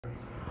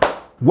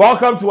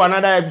Welcome to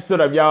another episode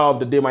of Y'all of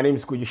the Day. My name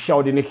is Koji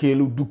Sheldon, aka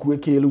Lu Duku,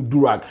 aka Lu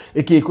Durag,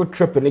 aka Ko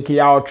Trippin, aka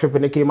Y'all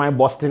Trippin, aka My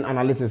Boston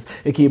Analytics,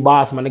 aka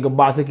Bass, my nigga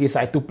Bass, aka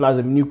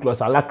Cytoplasm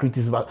Nucleus,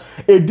 Alacritus, but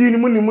Edin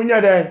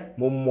Munimunya then,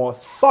 more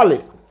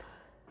solid.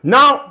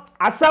 Now,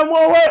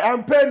 Asamu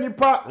and Penny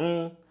Pa,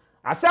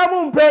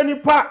 Asamu Penny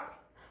Pa,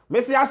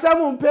 Missy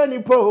Asamu Penny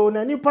Po,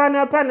 Nipa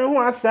Napan who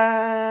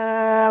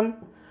Asam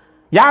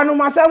Yanu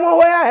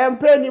Masamu and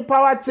Penny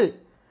Pawati,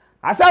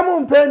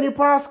 Asamu Penny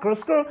Pa,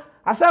 screw.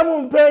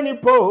 Asamu mpeni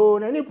po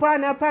na nipa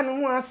na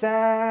panu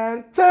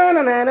asan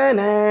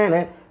tanana.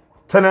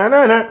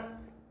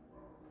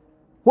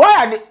 Why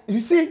are they, you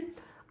see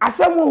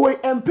asamu we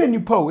mpeni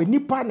po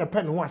nipa na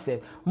panu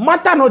asan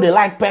matter no they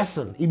like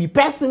person it be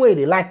person where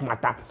they like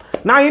matter.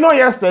 Now you know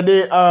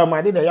yesterday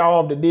I did a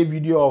Y'all of the Day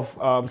video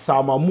of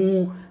Salma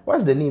Mumin.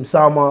 What's the name?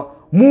 Salma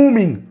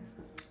Mumin.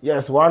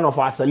 Yes, one of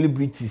our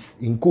celebrities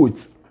in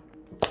quotes,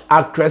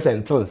 actress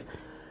and things.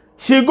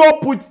 She go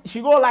put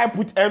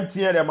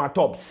MTN at my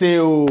top. Say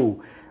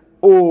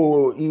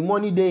in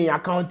money day in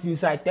account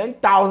inside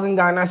 10,000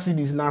 Ghana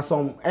cedis. Now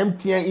some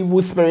MTN evil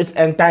spirits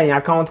enter in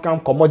account, can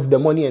commodity the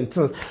money and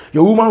things.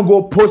 Your woman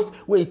go post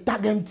where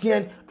tag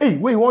MTN. Hey,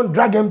 where you want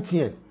drag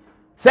MTN?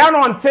 Say I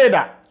don't say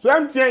that. So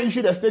MTN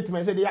issued a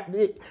statement. Said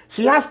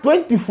she has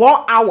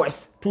 24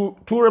 hours to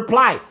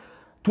reply,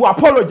 to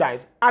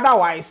apologize.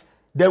 Otherwise,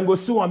 them go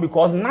sue her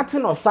because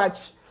nothing of such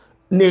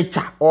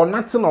nature or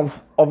nothing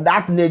of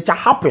that nature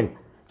happened.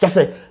 Just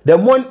say the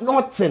money,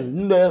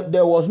 nothing.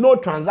 There was no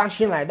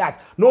transaction like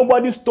that.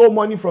 Nobody stole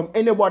money from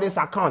anybody's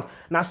account.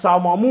 Now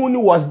Salma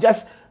Mumin was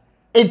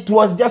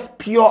just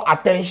pure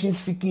attention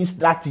seeking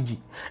strategy.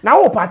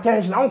 Now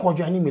attention, I won't call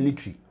you any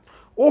military.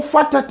 Oh,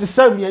 fatter to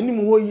serve you any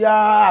more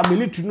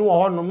military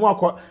no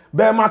more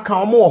Bema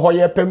can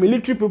more per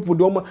military people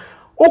do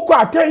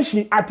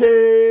attention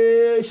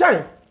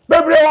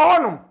baby.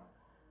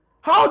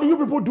 How do you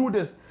people do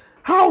this?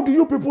 How do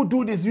you people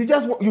do this? You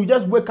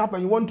just wake up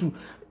and you want to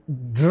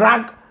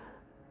drag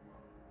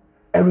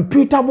a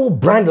reputable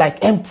brand like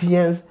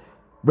MTN's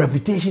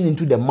reputation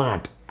into the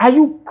mud. Are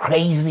you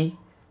crazy?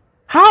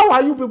 How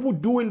are you people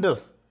doing this?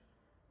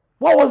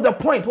 What was the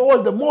point? What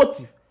was the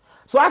motive?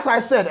 So as I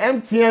said,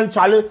 MTN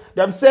Charlie,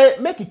 them say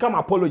make it come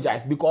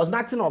apologize because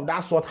nothing of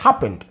that sort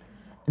happened.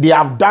 They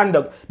have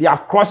they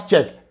have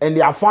cross-checked and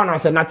they have found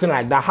out that nothing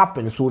like that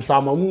happened. So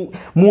Salma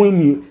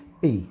Mumin,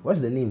 hey,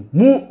 what's the name?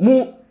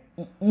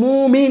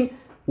 Mumin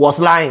was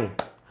lying.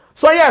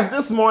 So yes,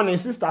 this morning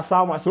Sister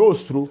Salma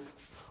said,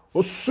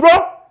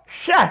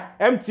 share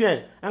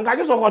MTN. And I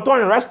just walk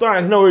on a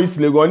restaurant no is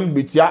Legon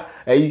bitia.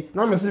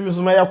 No me see me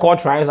so many call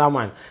tries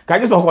man.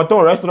 Can just walk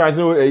on a restaurant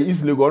no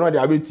is Legon no dey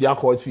bitia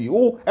call fee.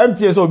 Oh,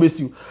 MTN so base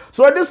you.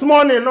 So this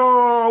morning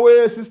no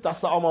way Sister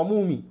Salma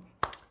Mumin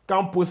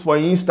can post for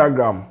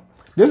Instagram.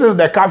 This is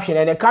the caption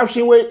and the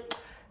caption way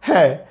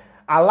hey,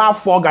 I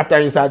laugh for gata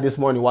inside this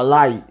morning.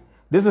 Wallahi.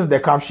 This is the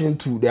caption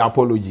to the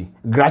apology.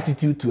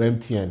 Gratitude to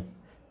MTN.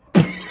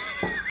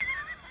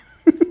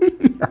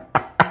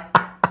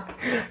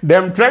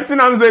 Them threatening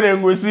and say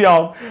them go see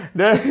how.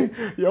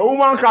 Your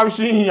woman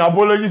caption in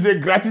apology say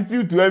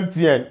gratitude to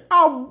MTN.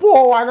 Oh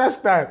boy,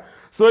 understand.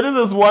 So this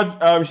is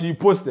what she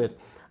posted.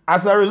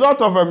 As a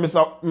result of a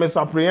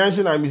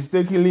misapprehension, I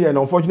mistakenly and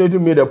unfortunately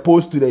made a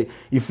post to the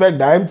effect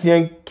that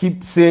MTN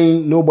keep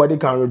saying nobody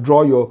can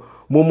withdraw your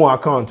Momo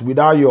account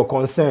without your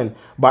consent,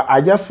 but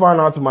I just found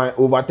out my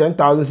over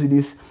 10,000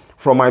 cedis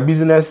from my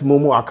business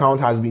Momo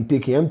account has been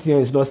taken.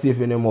 MTN is not safe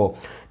anymore.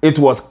 It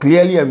was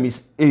clearly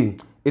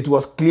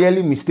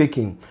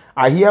mistaken.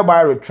 I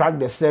hereby retract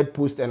the said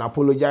post and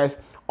apologize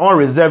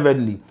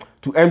unreservedly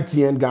to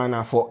MTN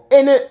Ghana for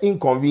any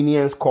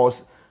inconvenience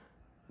caused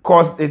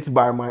it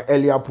by my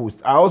earlier post.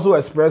 I also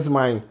express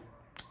my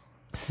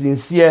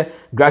sincere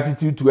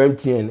gratitude to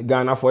MTN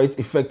Ghana for its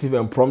effective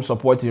and prompt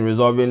support in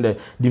resolving the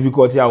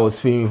difficulty I was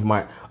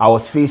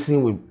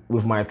facing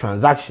with my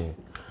transaction.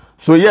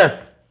 So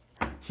yes,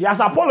 she has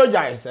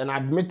apologized and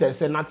admitted,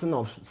 said nothing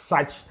of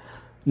such,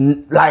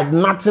 like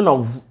nothing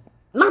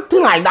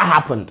like that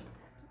happened.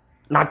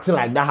 Nothing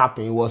like that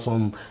happened. It was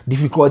some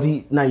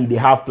difficulty now they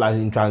have plus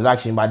in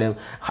transaction,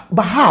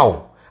 but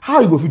how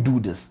you go to do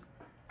this?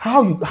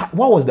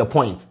 What was the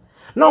point?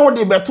 Now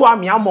they better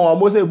me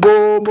mo say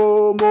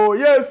mo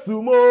yes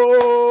mo.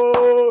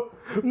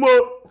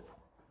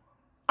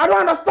 I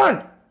don't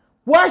understand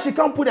why she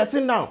can't put that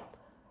thing down.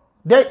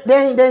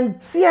 Then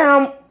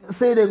CM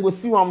say they go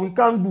see what we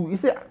can't do. He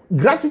say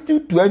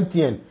gratitude to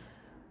MTN.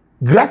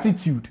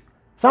 Gratitude.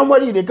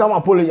 Somebody they come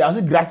apologize.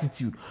 Say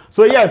gratitude.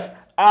 So yes,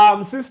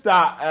 Sister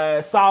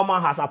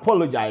Salma has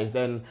apologized,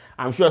 and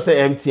I'm sure say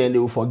MTN they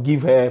will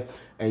forgive her,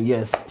 and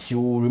yes, she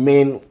will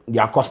remain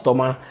their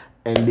customer.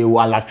 And they will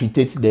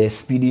alacritate the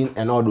speeding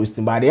and all those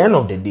things. By the end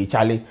of the day,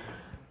 Charlie,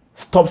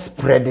 stop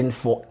spreading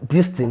for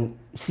this thing.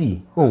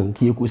 See,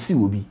 see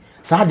will be.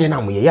 So then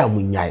I'm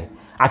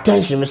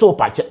attention, so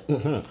patch.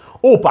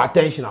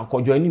 Attention, I'll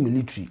call joining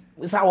military.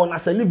 It's our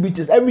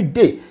celebrities every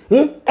day.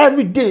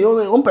 Every day,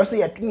 one person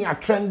you're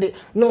trending.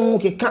 No,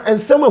 okay,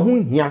 and someone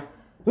who here.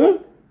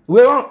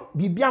 We want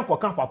Bibian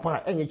Kokan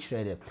Papa any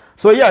trader.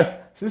 So yes,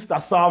 Sister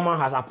Salma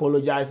has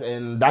apologized,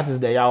 and that is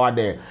the yawa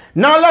there.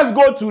 Now let's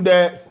go to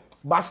the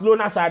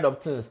Barcelona side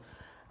of things.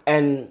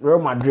 And Real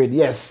Madrid,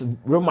 yes,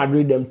 Real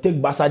Madrid, them take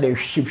Barca, they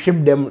ship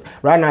them.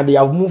 Right now, they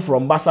have moved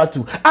from Barca to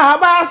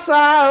Barca,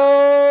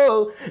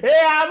 oh,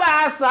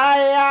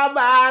 Barca,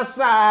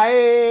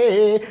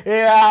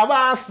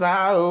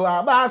 Barca,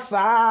 oh,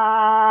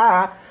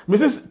 Barca.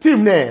 Mrs.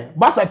 Team name,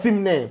 Barca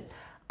team name.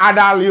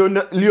 Ada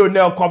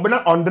Lionel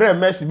Combina Andre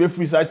Messi be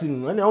free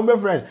sighting. And my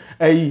friend,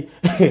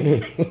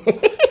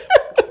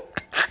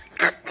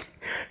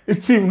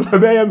 team no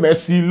be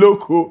Messi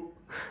loco.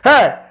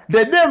 Hey.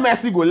 The day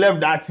Messi go left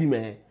that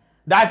team,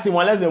 that team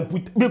unless them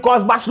put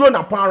because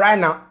Barcelona pan right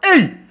now.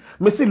 Hey,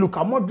 Messi, Luka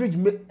Modric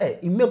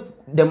he make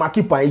them a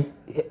keeper.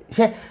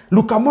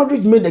 Luka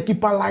Modric made the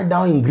keeper lie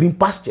down in green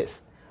pastures,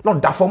 not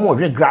that for more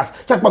red grass.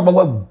 Check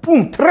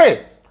boom, three.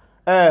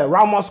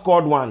 Ramos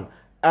scored one.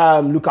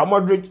 Luka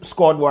Modric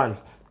scored one,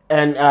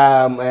 and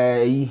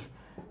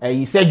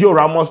Sergio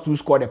Ramos too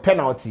scored a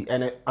penalty,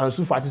 and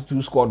Ansu Fati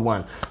too scored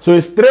one. So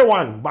it's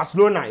 3-1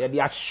 Barcelona. Yeah, they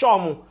are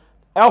sure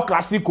El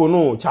Clasico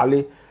no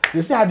Charlie.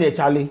 You see how they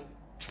Charlie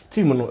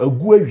team no a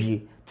good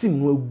team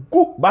no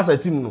go Barca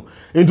team no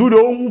into the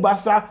own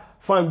Barca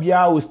fan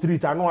bia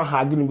street and no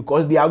arguing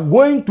because they are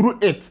going through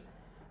it.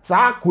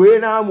 Sa kwe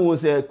na mo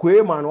say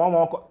kwe man one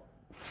more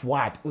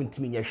forward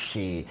untimi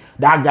she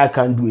that guy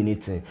can't do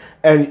anything,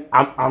 and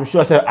I'm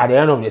sure say at the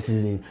end of the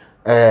season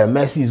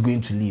Messi is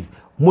going to leave.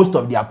 Most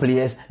of their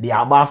players they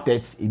are above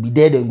 30. It be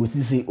there then go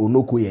see say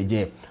Onoko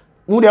yeje.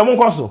 Who dem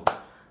koso.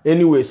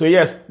 Anyway, so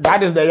yes,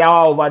 that is the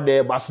yawa over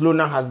there.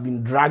 Barcelona has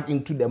been dragged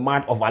into the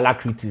mud of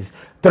alacrities.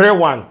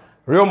 3-1.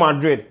 Real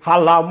Madrid.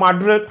 Hello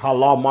Madrid.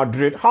 Hello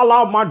Madrid.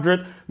 Hello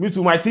Madrid. Me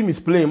too, my team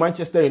is playing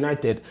Manchester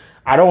United.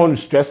 I don't want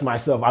to stress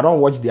myself. I don't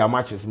watch their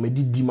matches. Me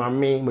did my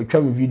man, me try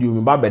my video, me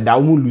babe that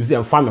won't lose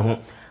and fan me.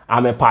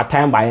 I'm a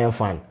part-time Bayern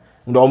fan.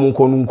 Ndo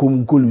omunko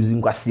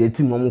losing kwasi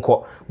team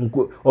omunko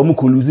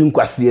losing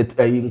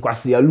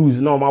kwasi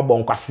lose no ma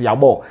bon kwasi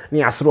abo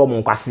ni asro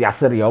omun kwasi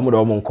asere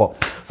omunko.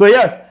 So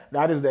yes,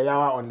 that is the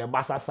yawa on the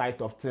Barca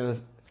side of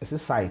things. It's a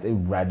site,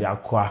 brother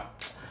akwa.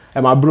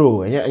 And my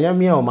bro, and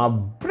me on my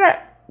bread.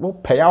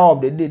 What pay out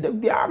of the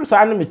day? I'm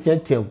sorry, me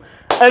tell.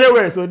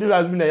 Anyway, so this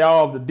has been the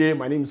yawa of the day.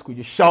 My name is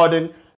Kuji Sheldon.